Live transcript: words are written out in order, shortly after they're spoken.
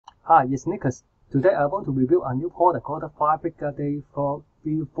Hi, it's Nicholas. Today I want to review a new product called the Figure Day Full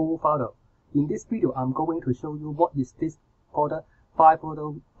Throttle. In this video, I'm going to show you what is this product,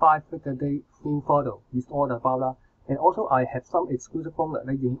 Figure Day Full Throttle is all about. And also I have some exclusive bonus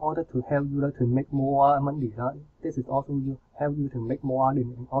in order to help you to make more money. This is also to help you to make more money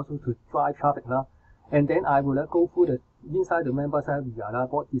and also to drive traffic. And then I will go through the inside the members area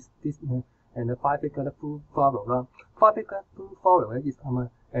what is this and the Figure Full Throttle. Figure Full Throttle is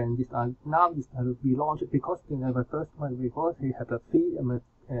and this now is be launched because the first one because they have the free the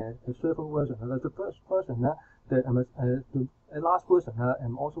server version. The first version, the last version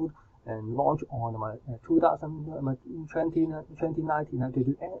and also launched on 2019 at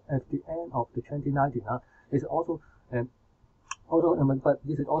the end of the 2019. It's also but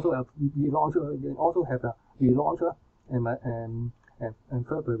this is also we launch also have a relaunch and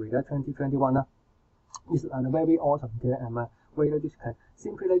February 2021. This is a very awesome way that you can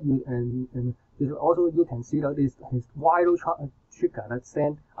simply you this also you can see that this is viral trigger that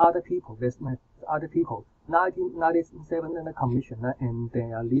send other people 1997 and the commission and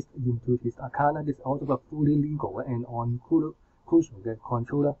they are listed into his account. This is also fully legal and on crucial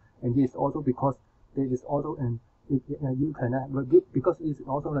controller, and this is also because there is also you can because it's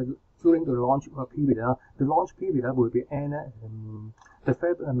also like during the launch period. The launch period will be end the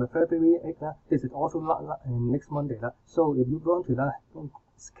February 8th. This is also next Monday. So if you want to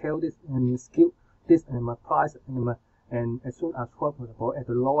scale this and scale this price and as soon as possible at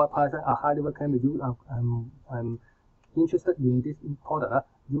the lower price, I highly recommend you. I'm interested in this product.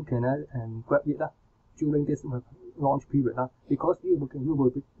 You can grab it during this launch period because you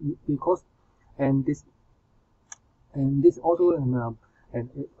will be because and this also and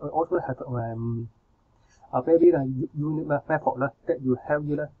it also have a very unique method that will help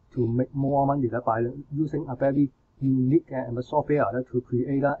you to make more money by using a very unique software to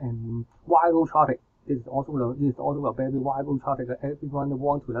create and viral traffic. This is also a very viral traffic that everyone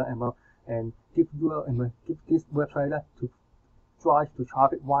want to and give you give this website to drive to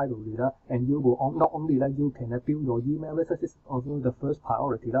traffic virally, and you will not only you can build your email list. This is also the first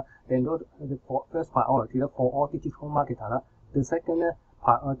priority and the first priority for all digital marketers. The second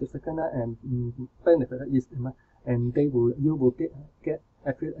benefit is and you will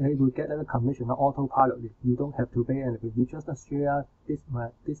get a commission autopilot. You don't have to pay anything. You just share this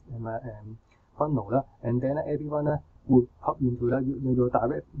funnel and then everyone will pop into your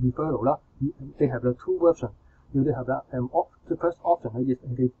direct referral. They have the two versions. You have the first option is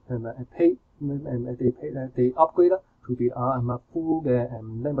they upgrade to be a full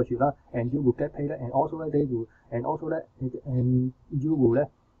membership and you will get paid and also they will and you will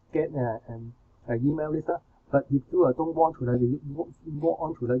get an email list. But if you don't want to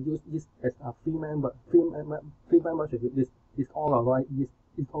use this as a free membership, it's all right.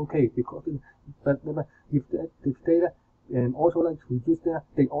 It's okay because but if they also like to use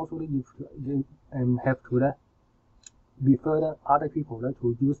they also have to refer other people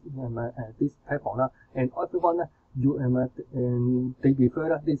to use this platform and everyone they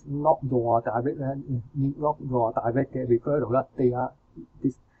refer this not your direct referral. They are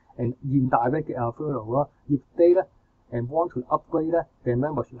this and indirect referral. If they and want to upgrade their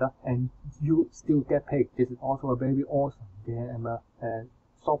membership and you still get paid. This is also a very awesome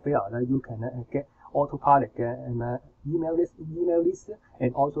software that you can get autopilot email list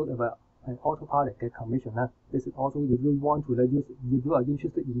and also an autopilot commission. This is also if you want to use, if you are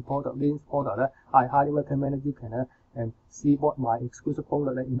interested in this product, I highly recommend you can and see what my exclusive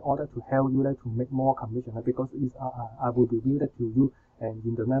product in order to help you to make more commission because it's, I will reveal that to you and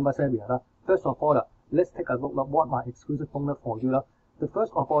in the members area. First of all, let's take a look at what my exclusive bonus for you. The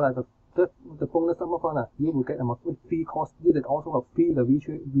first of all, the bonus number one, you will get a free course. You get also a free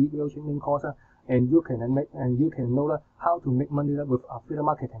video training course, and you can make and you can know how to make money with affiliate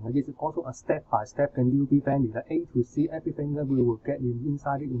marketing. This is also a step-by-step and you'll be friendly. A to C everything that we will get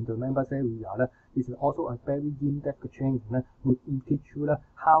inside in the members area. This is also a very in-depth training. Will teach you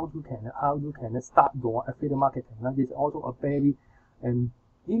how you can start your affiliate marketing. This is also a very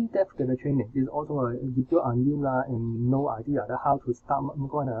in-depth training. This is also if you are new and no idea how to start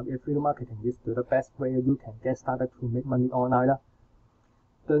affiliate marketing. This is the best way you can get started to make money online.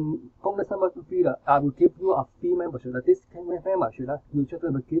 The bonus number 3, I will give you a free membership. This membership, you just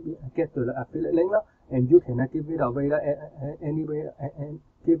get the affiliate link and you can give it away anywhere and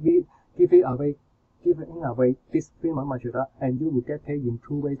give it away this free membership and you will get paid in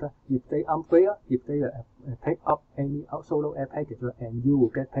two ways. If they upgrade, if they take up any solo app package and you will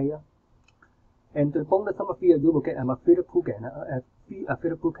get paid. And the bonus number 3, you will get an affiliate bootcamp, a free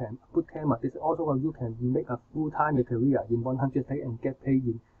affiliate bootcamp. This is also you can make a full-time career in 100 days and get paid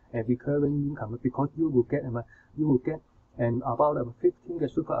in recurring income because you will get about 15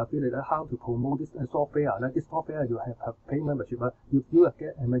 super affiliate how to promote this software. This software you have pay membership. If you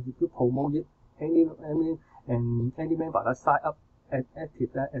get if you promote it, any member sign up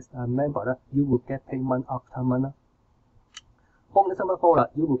active as a member, you will get payment after month. Bonus number 4,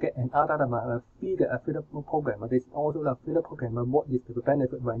 you will get another Figure affiliate program. This is also the affiliate program. What is the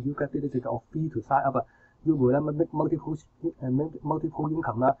benefit when you get this is free to sign up? You will make multiple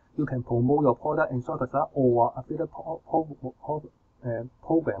income. You can promote your product and service or affiliate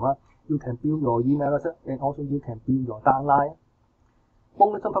program. You can build your email list and also you can build your downline.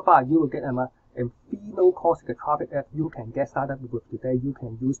 Bonus number 5, you will get free no cost traffic app. You can get started with today. You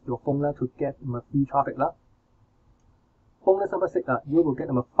can use your phone to get free traffic. Bonus number 6, you will get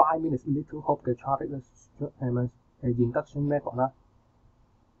 5 minutes little hope traffic induction method.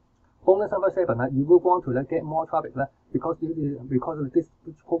 Bonus number 7, you will want to get more traffic because of this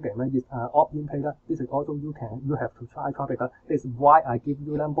program is opt-in pay. This is also you have to try traffic. This is why I give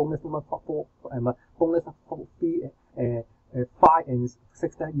you bonus number 4 bonus 5 and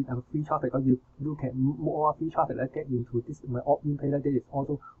 6 that you have free traffic. You can more free traffic get into this opt-in pay. There is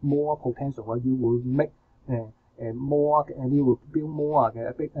also more potential. You will make more and you will build more.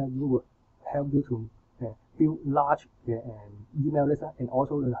 You will help you to build large email list and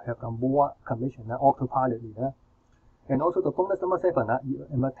also have more commission autopilot. And also the bonus number 7, you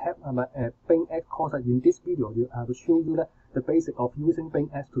tap Bing Ads course. In this video, I will show you the basic of using Bing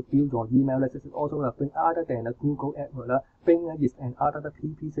Ads to build your email list. This is also other than Google AdWords. Bing is another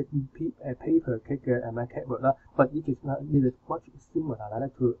PPC pay-per-click keyword, but it is much similar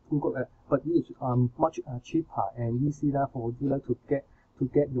to Google Ads, but it is much cheaper and easier for you to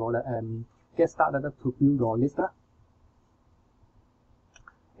get your get started to build your list.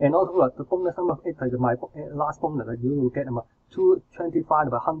 And also the bonus number 8 is my last bonus. You will get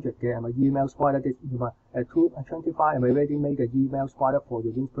 225 100 email spider. This 225 ready-made email spider for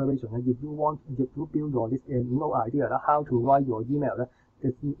your inspiration. If you build your list and no idea how to write your email,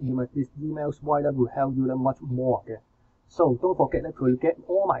 this email spider will help you much more. So don't forget to get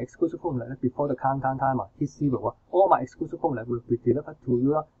all my exclusive bonus before the countdown timer hits 0. All my exclusive bonus will be delivered to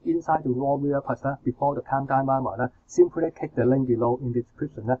you inside the Warrior Plus before the countdown timer. Simply click the link below in the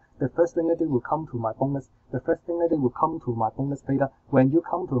description. The first thing that will come to my bonus. The first thing that will come to my bonus page. When you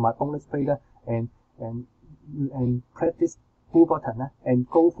come to my bonus page and press this blue button and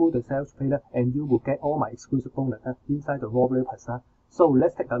go through the sales page, and you will get all my exclusive bonus inside the Warrior Plus. So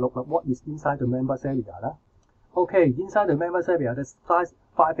let's take a look at what is inside the members area. Okay, inside the members area, the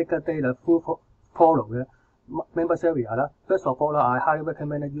 5-figure day full throttle members area. First of all, I highly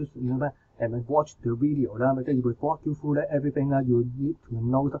recommend that you and watch the video. It will walk you through everything you need to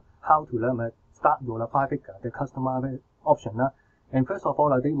know how to start your 5-figure the customer option. And first of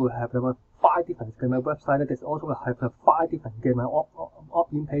all, they will have 5 different websites. They also have 5 different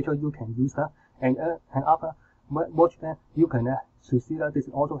opt-in pages you can use. And after watch that, you can to see that this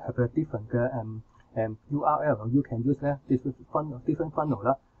also have a different URL you can use this different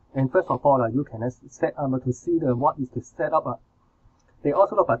funnel. And first of all, you can set up to see what is the setup. They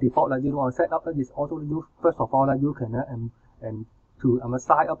also by default you want to set up is also you first of all you can to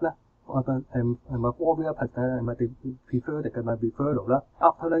sign up Warrior Plus they prefer the referral.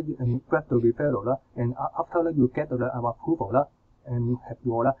 After that you grab the referral and after that you get the approval and have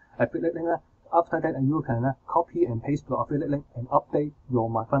your affiliate link. After that, you can copy and paste your affiliate link and update your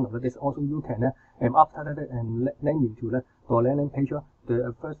my funnel. This also you can after that link into your landing page.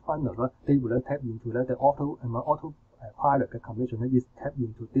 The first funnel they will tap into the auto pilot commission is tap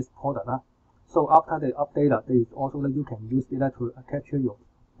into this product. So after the update, there is also you can use it to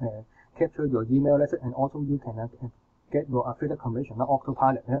capture your email list and also you can get your affiliate commission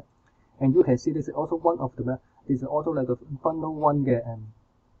autopilot. And you can see this is also one of the this is also the funnel one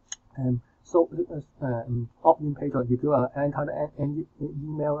so opt-in page. If you enter any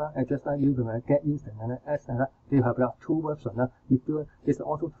email address, you can get instant they have 2 versions. If you this is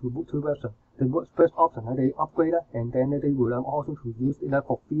also two versions. The first option they upgrade and then they will also to use it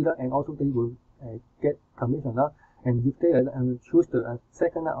for free and also they will get commission. And if they choose the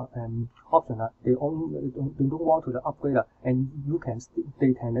second option, they don't want to upgrade and you can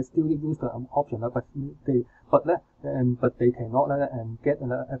they can still use the option, but they cannot get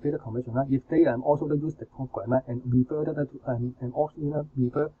an affiliate commission. If they also use the program and refer and also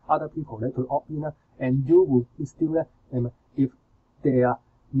refer other people to opt in, and you will still if their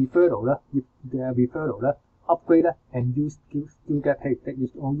referral upgrade and you still get paid. That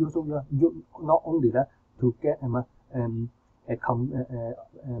is also you not only to get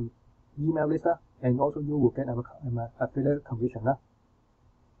email list and also you will get affiliate commission.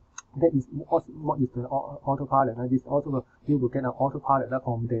 That is what is the autopilot. This also you will get an autopilot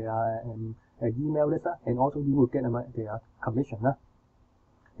from their email list, and also you will get their commission.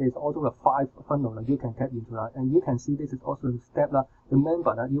 There is also a 5 funnel you can tap into, and you can see this is also the step.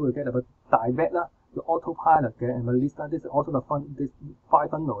 Remember you will get a direct the autopilot and the list. This is also this 5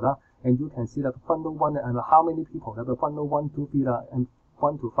 funnel, and you can see that funnel 1 and how many people the funnel 1, 2, 3 and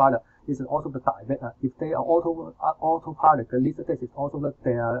 1 to 5. This is also the direct. If they are autopilot, the list this is also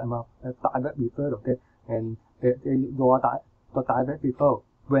their direct referral. And your direct referral.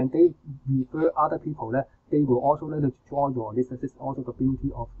 When they refer other people, they will also join your list. This is also the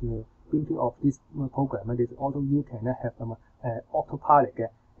beauty of this program. This also you can have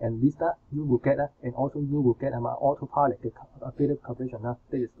autopilot and list you will get, and also you will get autopilot affiliate commission.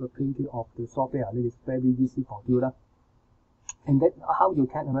 This is the beauty of the software. This is very easy for you. And that's how you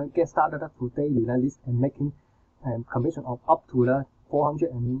can get started to daily list and making commission of up to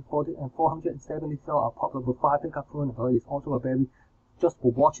 $440 and $470 probably 5 pickup funnel is also a very just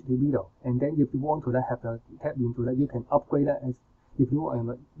for watch the video. And then if you want to have the tap into that, you can upgrade as if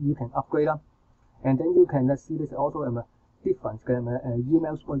you can upgrade and then you can see this also different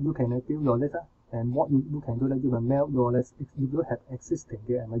emails where you can build your list, and what you can do that you can mail your list. If you have existing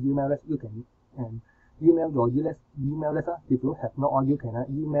email list, you can email your email list. If you have not, you can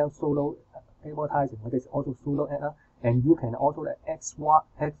email solo advertising. This is also solo ad, and you can also add swap,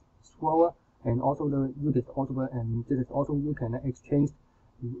 and also this is also you can exchange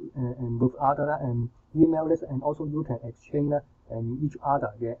and with other email list, and also you can exchange each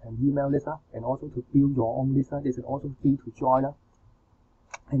other email list, and also to build your own list. This is also free to join,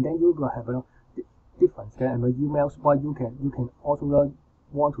 and then you will have different emails where you can also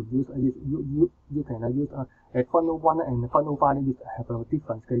want to use you can use a funnel 1 and funnel 5. You have a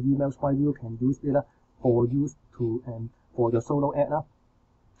different emails where you can use it for use to for your solo ad.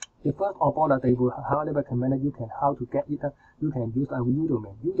 The first of all, they will highly recommend you can how to get it. You can use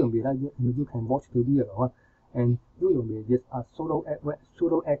Udemy. You can watch the video, and Udemy is a solo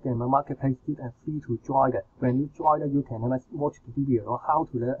ad and marketplace. You are free to join it. When you join it, you can watch the video how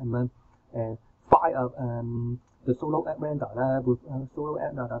to find the solo ad vendor with solo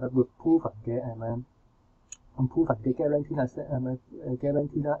ad with proven guaranteed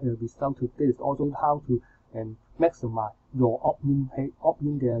result. This is also how to maximize your opt-in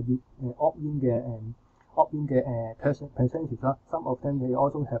percentage. Some of them they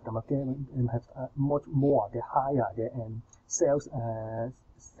also have much more higher sales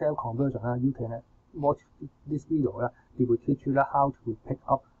conversion. You can watch this video. It will teach you how to pick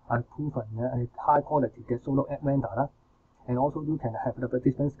up a proven high quality solo ad vendor. And also you can have the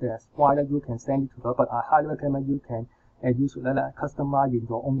different why you can send it to them, but I highly recommend you can use customize in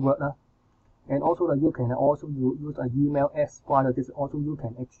your own word. And also you can also use an email as well. This also you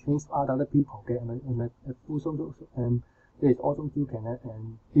can exchange other people in a full social, and there is also you can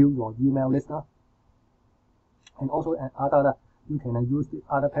build your email list. And also other you can use the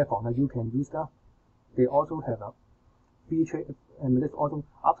other platform you can use. They also have a feature, and this also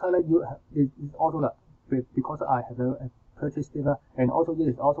after that it is also because I have purchased it, and also this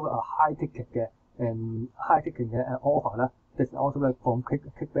is also a high ticket offer. This is also from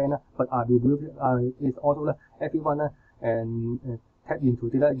Clickbank, but I will it's also everyone tap into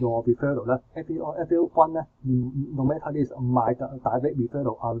your referral. Everyone, no matter this my direct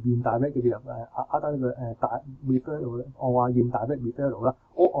referral or indirect other referral or indirect referral,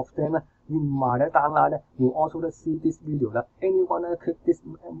 all of them in my downline will also see this video. Anyone click this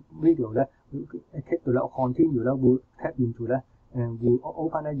video, click to continue, will tap into and will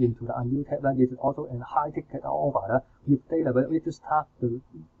open it into the new tab. This is also a high ticket offer. If they will start the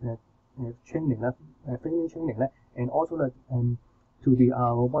training, and also to be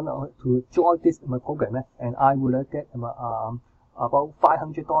to join this program, and I will get about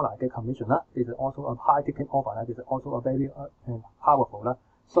 $500 commission. This is also a high ticket offer. This is also a very powerful.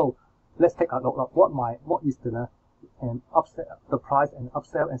 So let's take a look at what is the the price and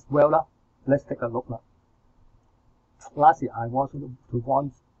upsell as well. Let's take a look. Last year I was to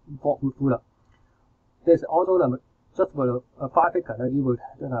want with food. There's also just for a 5 figure you will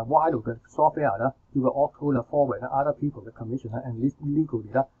while the software you will also forward other people the commission, and legally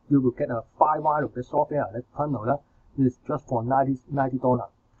you will get a 5 while the software funnel is just for $90.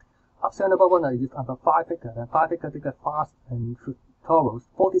 Upsell number 1 is a 5 figure. 5 figure ticket fast and tutorials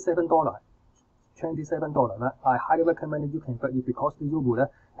 $47. $27. I highly recommend you can get it because you will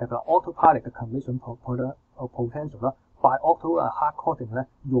have an autopilot commission potential by auto hard coding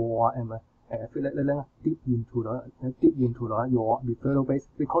your affiliate link deep into your referral base,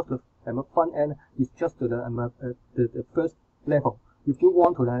 because the front end is just the first level. if you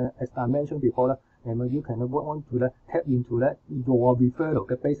want to as I mentioned before you can want to tap into your referral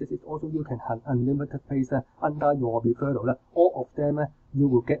basis. It's also you can have unlimited base under your referral. All of them you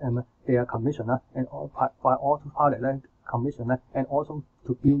will get their commission and by autopilot commission and also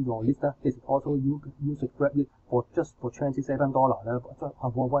to build your list. This is also you should grab it for just for $27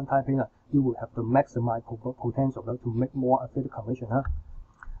 for one-time payment. You will have the maximize potential to make more affiliate commission.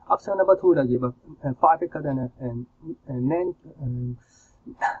 Option number 2 you have 5-figure and then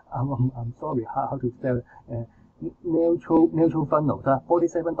I'm sorry how to spell neutral funnels,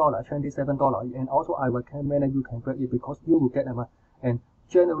 $47, $27, and also I recommend you can grab it because you will get and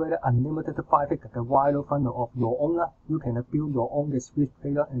generate unlimited 5-figure viral funnel of your own. You can build your own switch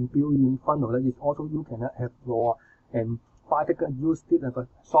player and build in funnel. It's also you can have your 5-figure use it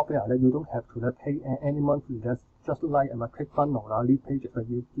software. You don't have to pay any monthly. Just like ClickFunnels, lead pages.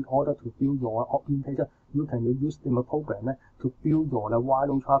 In order to build your opt-in page, you can use the program to build your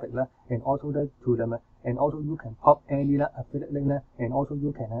viral traffic and also to them. And also you can pop any affiliate link and also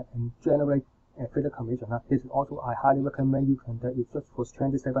you can generate affiliate commission. This is also I highly recommend you can that it's just for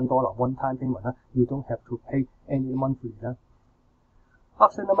 $27 one-time payment. You don't have to pay any monthly.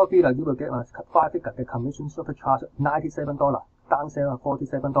 Option number 3 you will get a 5-figure commission supercharge $97. Downsell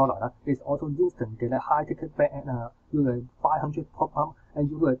 $47. It's also instant high ticket back ad. You will 500 pop up and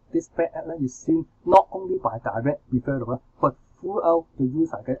you will this back ad is seen not only by direct referral but throughout the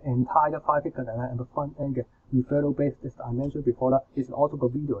user entire 5-figure and the front end referral base. As I mentioned before, is also the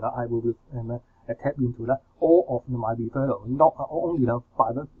video I will tap into all of my referral, not only the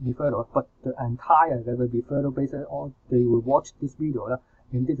private referral but the entire referral base. All they will watch this video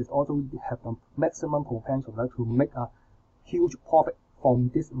and this is also have the maximum potential to make a huge profit from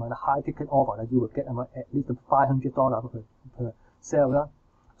this high ticket offer. You will get at least $500 per sale.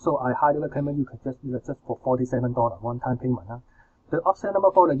 So I highly recommend you can just for $47 one-time payment. The option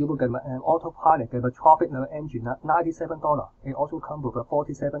number 4 you will get an autopilot traffic engine $97. It also comes with a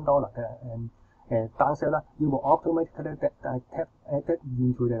 $47 and downsell. You will automatically tap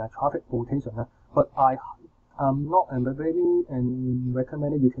into the traffic rotation. But I'm not very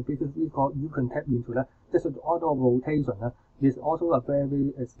recommended you can basically you can tap into this is auto rotation. This is also a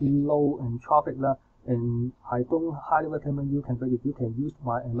very slow and traffic and I don't highly recommend you can use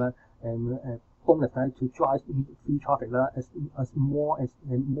my bonus to drive free traffic as more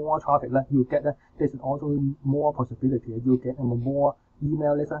traffic you get this is also more possibility. You get more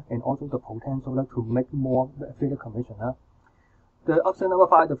email list and also the potential to make more affiliate commission. The option number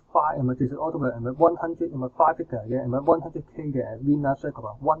 5, this is also 100 5-figure and 100K winner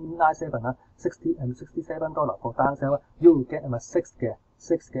circle 197 $67 for downsell. You will get 6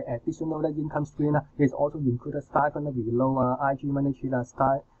 additional income stream. Is also included stipend below IG money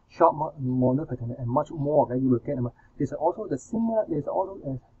style shop monitoring and much more. You will get this is also the similar. Is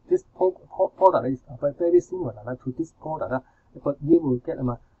also this product is very similar to this product, but you will get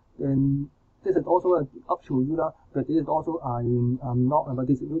this is also up to you but this is also I'm not but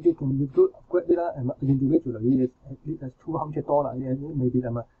this you can grab it individually. It's $200 maybe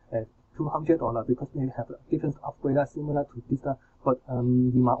 $200 because they have different upgrade similar to this but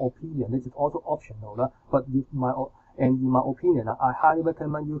in my opinion this is also optional but in my opinion I highly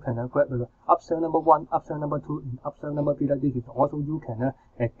recommend you can grab the option number 1, option number 2, and option number 3. This is also you can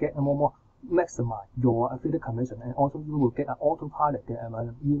get more maximize your affiliate commission and also you will get an autopilot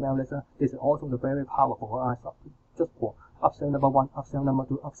email list. This is also the very powerful just for option number 1, option number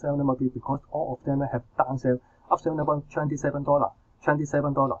 2, option number 3 because all of them have downsell. Option number $27,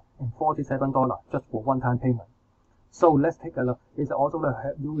 and $47 just for one-time payment. So let's take a look. It's also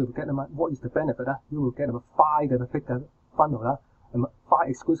you will get what is the benefit? You will get 5-figure funnel, 5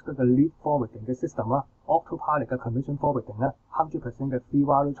 exclusive lead forwarding system, autopilot commission forwarding, 100% free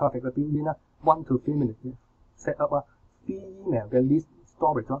viral traffic built-in, 1 to 3 minutes set up, free email list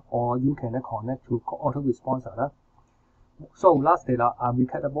storage, or you can connect to autoresponder. So lastly, I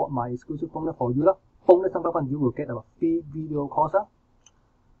recap about my exclusive bonus for you. Bonus number 1, you will get a free video course.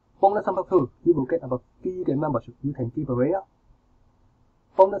 Bonus number 2, you will get a free membership you can give away.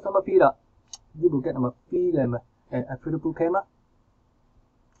 Bonus number 3, you will get a free affiliate bootcamp.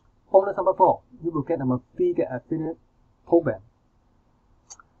 Bonus number 4, you will get a free affiliate program.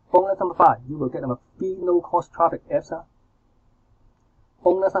 Bonus number 5, you will get a free no-cost traffic apps.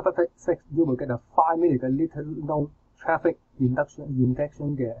 Bonus number 6, you will get a 5-minute little-known traffic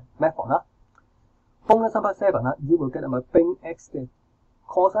injection method. Bonus number 7, you will get a Bing X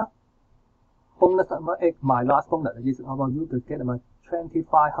course. Bonus number 8, my last bonus is about you to get a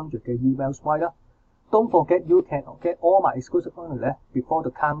 2,500 email swipe. Don't forget you can get all my exclusive content before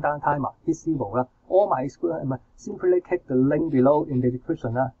the countdown timer hit 0 啦。All my exclusive simply click the link below in the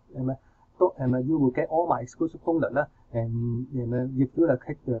description 啦。You will get all my exclusive bonus 啦。And if you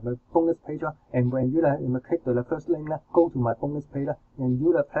click the bonus page and when you click the first link go to my bonus page and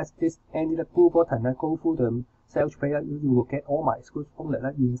you press this any blue button go through the sales page you will get all my exclusive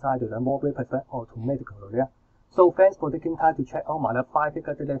bonus inside the mobile platform automatically. So thanks for taking time to check out my 5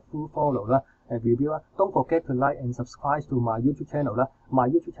 Figure Day Full Throttle review. Don't forget to like and subscribe to my YouTube channel. My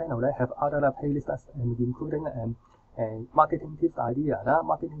YouTube channel have other playlists including marketing tips idea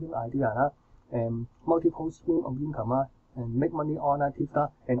and multiple stream of income and make money online tips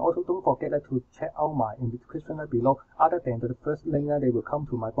and also don't forget to check out my in the description below. Other than the first link they will come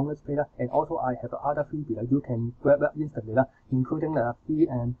to my bonus page and also I have other freebies you can grab instantly including free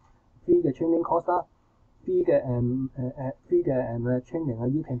training course free training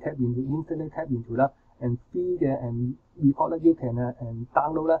you can instantly tap into and free report you can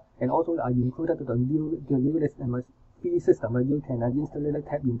download and also I included the new list and free system you can instantly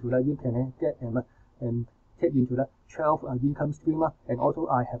tap into you can get tap into the 12 income stream and also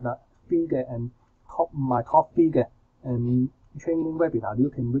I have the free my top free training webinar you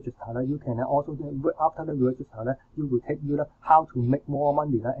can register you can also after the register you will take you how to make more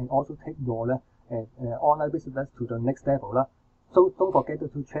money and also take your online business to the next level. So don't forget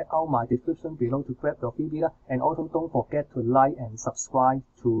to check out my description below to grab your freebie and also don't forget to like and subscribe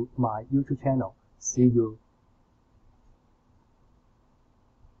to my YouTube channel. See you.